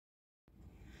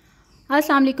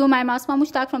Assalamu alaikum, I am Asma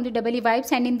Mushtaq from the Double E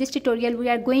Vibes, and in this tutorial we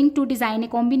are going to design a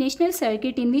combinational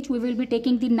circuit in which we will be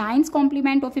taking the 9's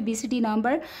complement of a BCD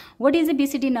number. What is a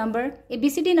BCD number? A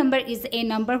BCD number is a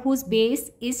number whose base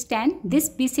is 10. This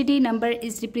BCD number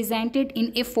is represented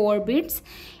in a 4 bits,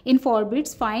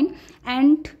 fine,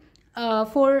 and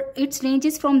for its range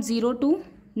is from 0 to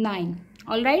 9.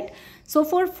 Alright, so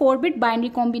for 4-bit binary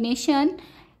combination,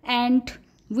 and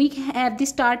we have the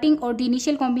starting or the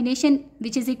initial combination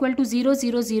which is equal to 0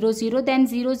 0 0 0, then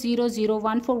 0 0 0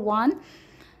 1 for 1.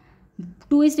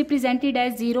 2 is represented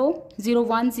as 0 0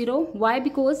 1 0. Why?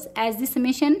 Because as the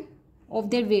summation of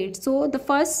their weight. So the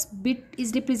first bit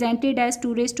is represented as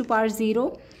 2 raised to power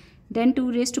 0, then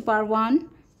 2 raised to power 1,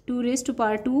 2 raised to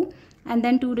power 2, and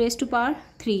then 2 raised to power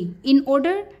 3. In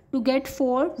order to get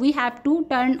 4, we have to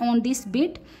turn on this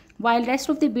bit, while rest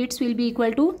of the bits will be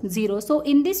equal to 0. So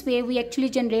in this way we actually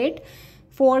generate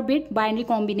 4-bit binary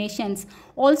combinations.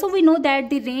 Also we know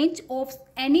that the range of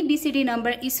any BCD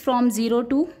number is from 0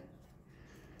 to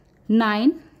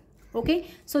 9. Okay,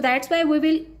 so that's why we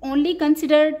will only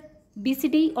consider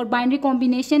BCD or binary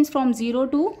combinations from 0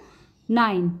 to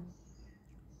 9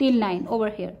 till 9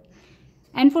 over here,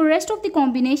 and for rest of the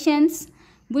combinations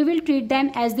we will treat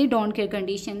them as the don't care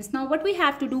conditions. Now what we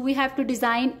have to do, we have to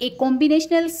design a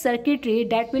combinational circuitry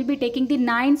that will be taking the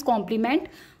 9's complement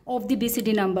of the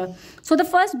BCD number. So the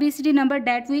first BCD number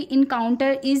that we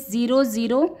encounter is 0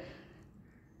 0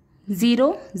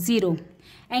 0 0,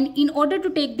 and in order to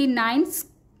take the 9's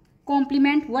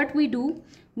complement, what we do,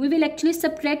 we will actually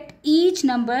subtract each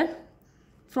number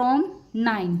from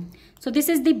 9. So this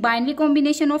is the binary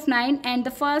combination of 9, and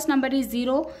the first number is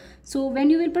 0. So when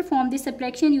you will perform the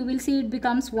subtraction, you will see it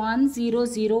becomes 1 0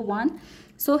 0 1.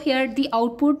 So here the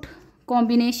output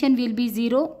combination will be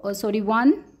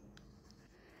 1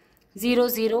 0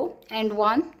 0 and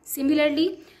 1.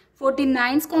 Similarly, for the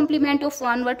 9's complement of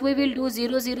 1, what we will do,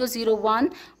 0 0 0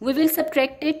 1, we will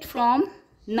subtract it from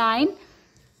 9,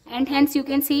 and hence you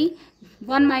can see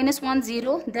 1 minus 1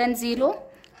 0, then 0,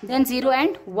 then 0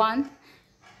 and 1,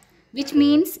 which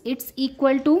means it's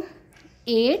equal to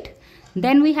 8.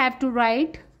 Then we have to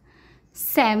write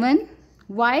 7.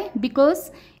 Why? Because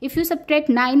if you subtract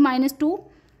 9 minus 2,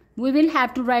 we will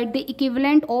have to write the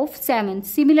equivalent of 7.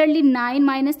 Similarly, 9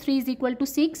 minus 3 is equal to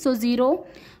 6. So 0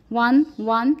 1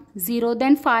 1 0,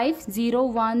 then 5 0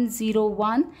 1 0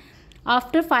 1.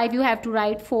 After 5 you have to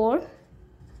write 4,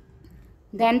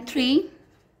 then 3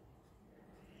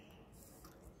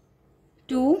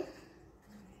 2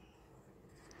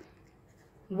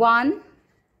 1,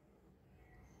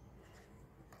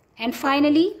 and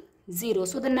finally 0.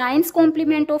 So the 9's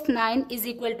complement of 9 is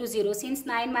equal to 0, since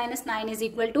 9 minus 9 is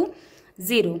equal to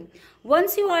 0.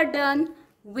 Once you are done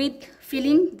with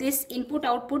filling this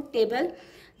input-output table,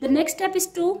 the next step is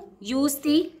to use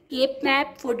the cape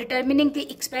map for determining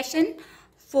the expression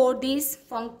for these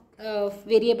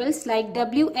variables like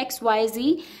w, x, y,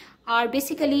 z are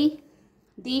basically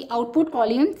the output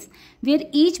columns where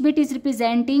each bit is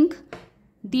representing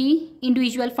the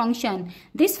individual function.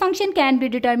 This function can be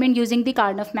determined using the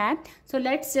Karnaugh map. So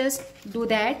let's just do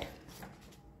that.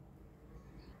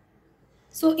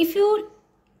 So if you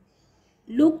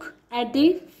look at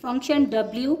the function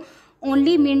w,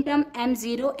 only minterm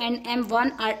m0 and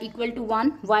m1 are equal to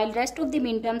 1, while rest of the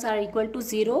minterms are equal to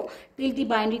 0 till the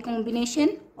binary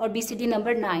combination or BCD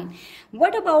number 9.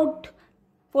 What about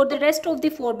for the rest of the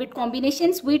 4-bit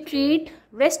combinations? We treat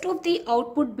rest of the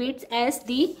output bits as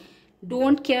the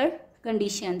don't care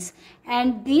conditions,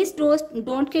 and these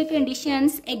don't care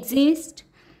conditions exist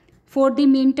for the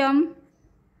minterm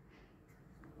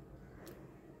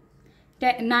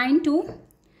 9 to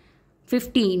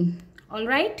 15. All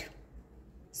right,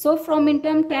 so from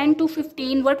minterm 10 to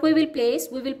 15, what we will place,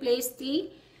 we will place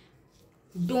the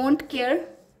don't care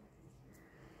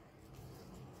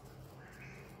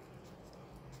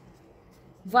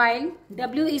while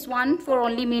w is 1 for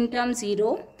only minterm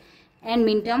 0 and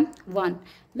minterm 1.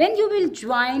 When you will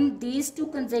join these two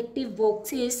consecutive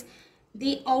boxes,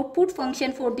 the output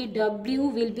function for the w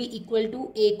will be equal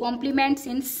to a complement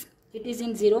since it is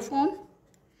in 0 form,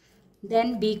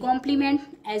 then b complement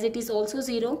as it is also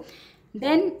 0.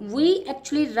 Then we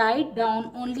actually write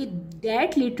down only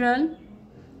that literal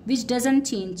which doesn't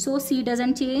change. So c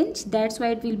doesn't change, that's why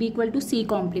it will be equal to c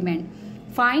complement.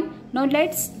 Fine. Now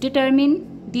let's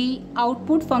determine the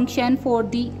output function for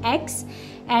the x,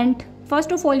 and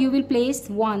first of all you will place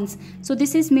ones. So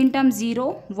this is minterm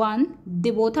 0 1,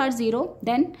 they both are 0,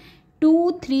 then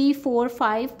 2 3 4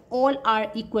 5 all are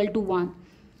equal to 1.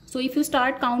 So if you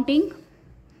start counting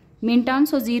minterm,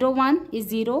 so 0 1 is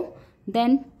 0,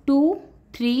 then 2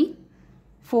 3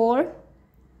 4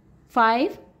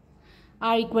 5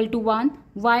 are equal to 1,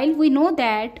 while we know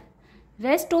that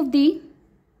rest of the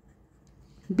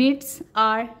bits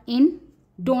are in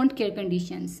don't care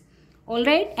conditions.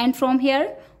 Alright, and from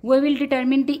here we will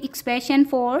determine the expression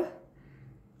for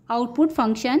output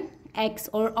function x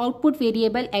or output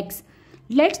variable x.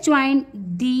 Let's join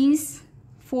these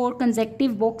 4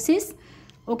 consecutive boxes.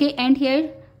 Okay, and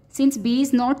here since b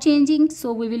is not changing,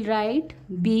 so we will write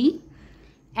b,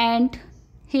 and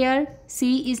here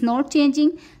c is not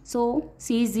changing, so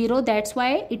c is 0, that's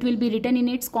why it will be written in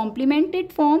its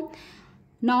complemented form.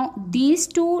 Now these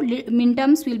two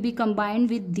minterms will be combined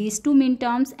with these two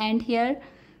minterms, and here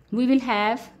we will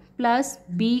have plus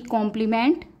b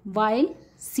complement while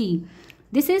c.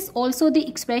 This is also the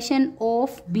expression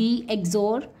of b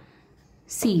XOR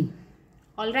c.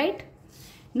 Alright.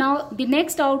 Now the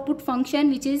next output function,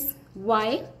 which is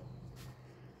y.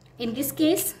 In this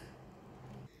case,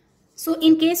 so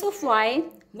in case of y,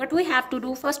 what we have to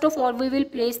do, first of all we will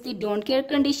place the don't care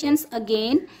conditions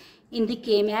again in the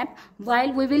K map,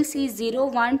 while we will see 0,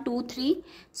 1, 2, 3.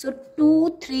 So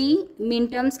 2, 3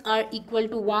 minterms are equal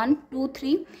to 1, 2,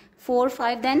 3, 4,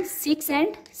 5, then 6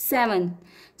 and 7.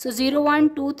 So 0,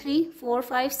 1, 2, 3, 4,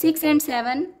 5, 6 and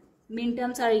 7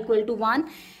 minterms are equal to 1.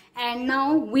 And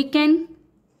now we can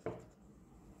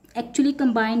actually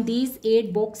combine these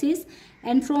 8 boxes,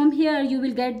 and from here you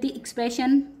will get the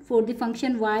expression for the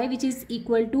function y, which is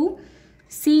equal to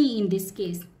c in this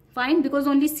case. Fine, because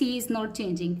only c is not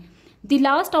changing. The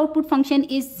last output function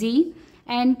is z,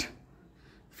 and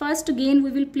first again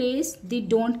we will place the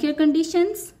don't care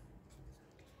conditions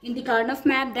in the Karnaugh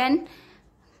map. Then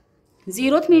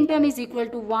 0th minterm is equal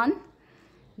to 1,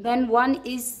 then 1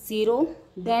 is 0,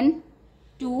 then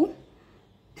 2,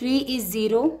 3 is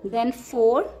 0, then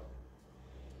 4,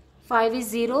 5 is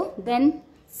 0, then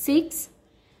 6,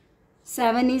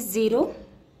 7 is 0,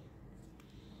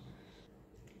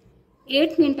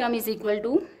 8th minterm is equal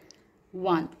to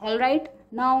 1. Alright,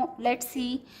 now let's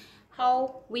see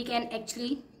how we can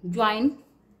actually join.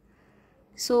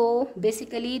 So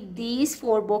basically these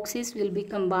 4 boxes will be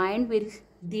combined with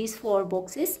these 4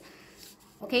 boxes.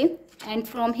 Okay, and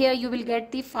from here you will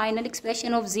get the final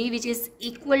expression of z, which is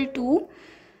equal to,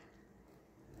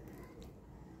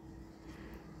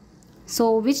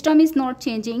 so which term is not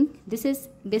changing, this is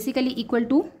basically equal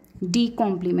to d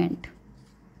complement.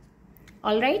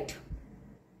 Alright,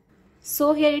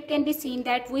 so here it can be seen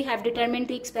that we have determined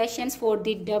the expressions for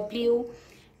the w,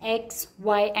 x,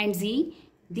 y and z.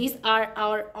 These are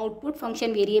our output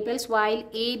function variables, while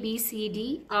a, b, c,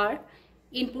 d are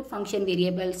input function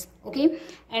variables. Okay,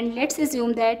 and let's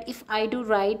assume that if I do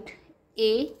write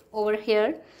a over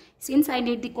here, since I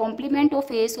need the complement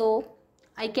of a, so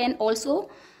I can also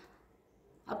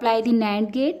apply the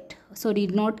NAND gate, sorry,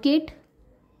 NOT gate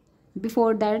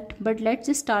before that, but let's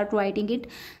just start writing it.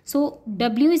 So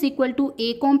w is equal to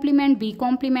a complement, b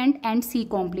complement and c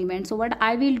complement. So what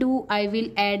I will do, I will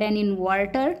add an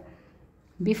inverter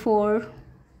before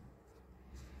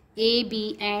a,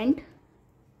 b and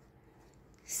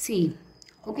c.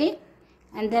 Okay,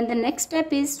 and then the next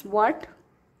step is what?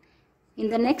 In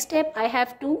the next step I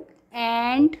have to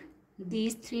AND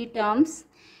these 3 terms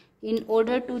in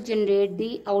order to generate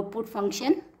the output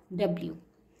function w.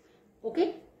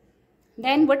 Okay,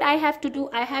 then what I have to do,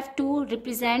 I have to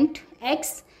represent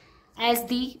x as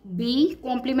the b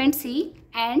complement c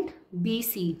and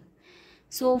bc.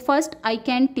 So first I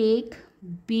can take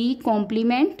b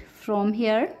complement from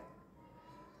here,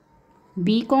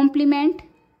 b complement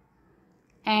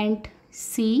and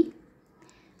c,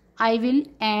 I will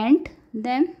AND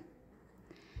them,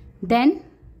 then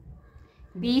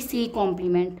bc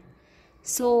complement.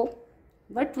 So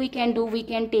what we can do, we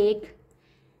can take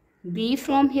b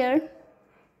from here,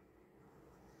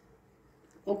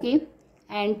 okay,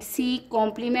 and c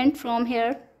complement from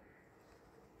here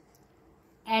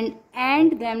and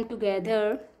AND them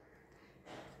together.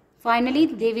 Finally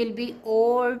they will be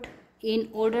ORed in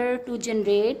order to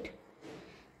generate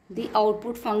the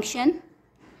output function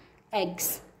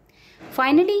x.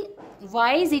 Finally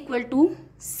y is equal to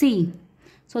c.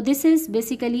 So this is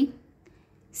basically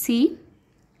c,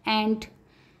 and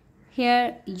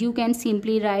here you can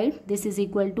simply write this is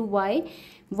equal to y,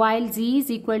 while z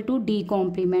is equal to d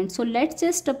complement. So let's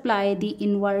just apply the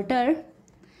inverter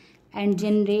and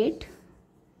generate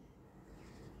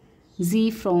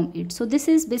z from it. So this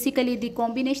is basically the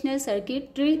combinational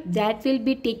circuitry that will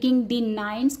be taking the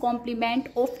 9's complement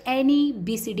of any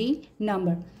BCD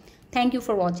number. Thank you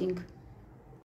for watching.